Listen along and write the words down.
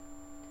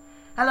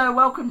Hello,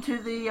 welcome to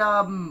the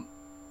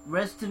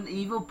Resident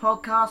Evil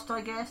podcast,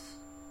 I guess.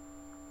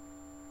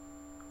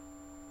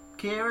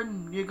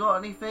 Kieran, you got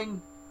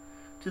anything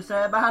to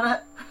say about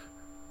it?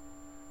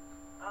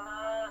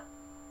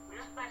 We're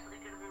just basically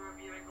going to be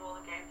reviewing all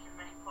the games in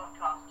mini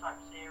podcast type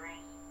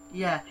series.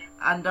 Yeah,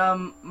 and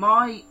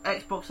my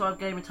Xbox Live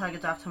Gamer tag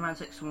is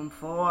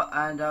Afterman614,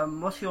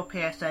 and what's your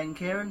PSN,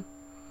 Kieran?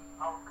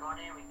 Oh god,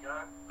 here we go.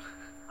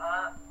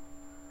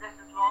 This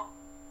is from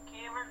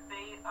Kieran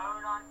B09582147.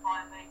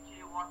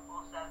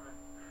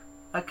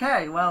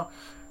 Okay, well,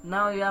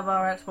 now we have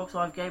our Xbox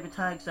Live Gamer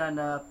tags and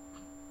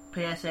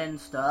PSN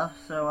stuff,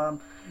 so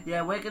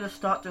yeah, we're going to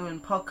start doing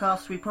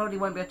podcasts. We probably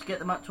won't be able to get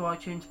them up to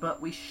iTunes,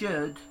 but we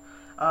should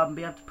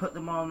be able to put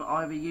them on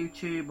either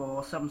YouTube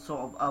or some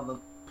sort of other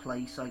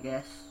place, I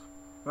guess.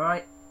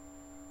 Right?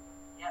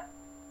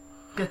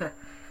 Yep.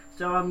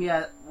 So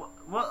yeah,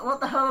 what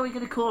the hell are we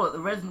going to call it? The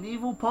Resident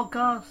Evil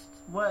podcast?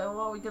 What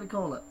are we going to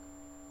call it?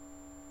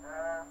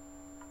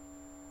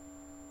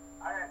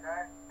 I don't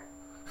know.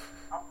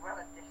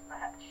 Umbrella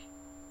Dispatch.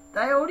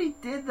 They already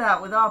did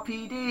that with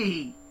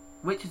RPD,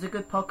 which is a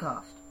good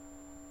podcast.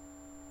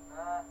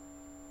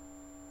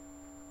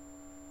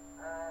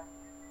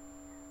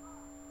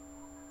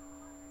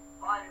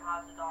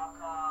 Biohazard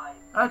Archive.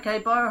 Okay,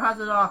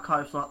 Biohazard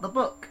Archives, like the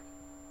book.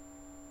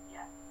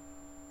 Yeah.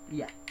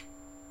 Yeah.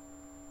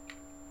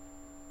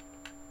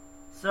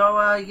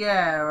 So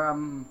yeah,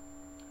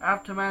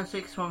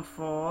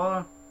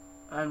 Afterman614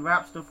 and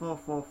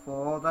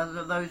Rapster444.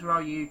 Those are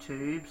our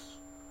YouTubes,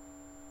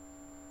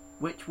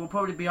 which will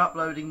probably be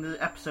uploading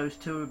the episodes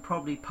to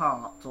probably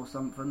parts or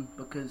something,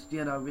 because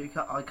you know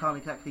I can't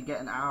exactly get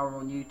an hour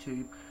on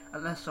YouTube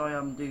unless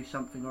I do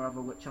something or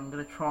other, which I'm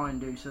going to try and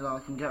do so that I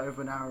can get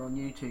over an hour on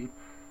YouTube.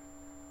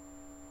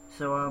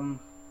 So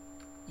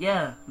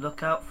yeah,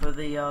 look out for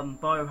the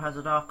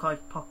Biohazard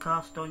Archive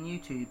podcast on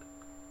YouTube.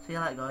 See you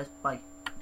later, guys. Bye.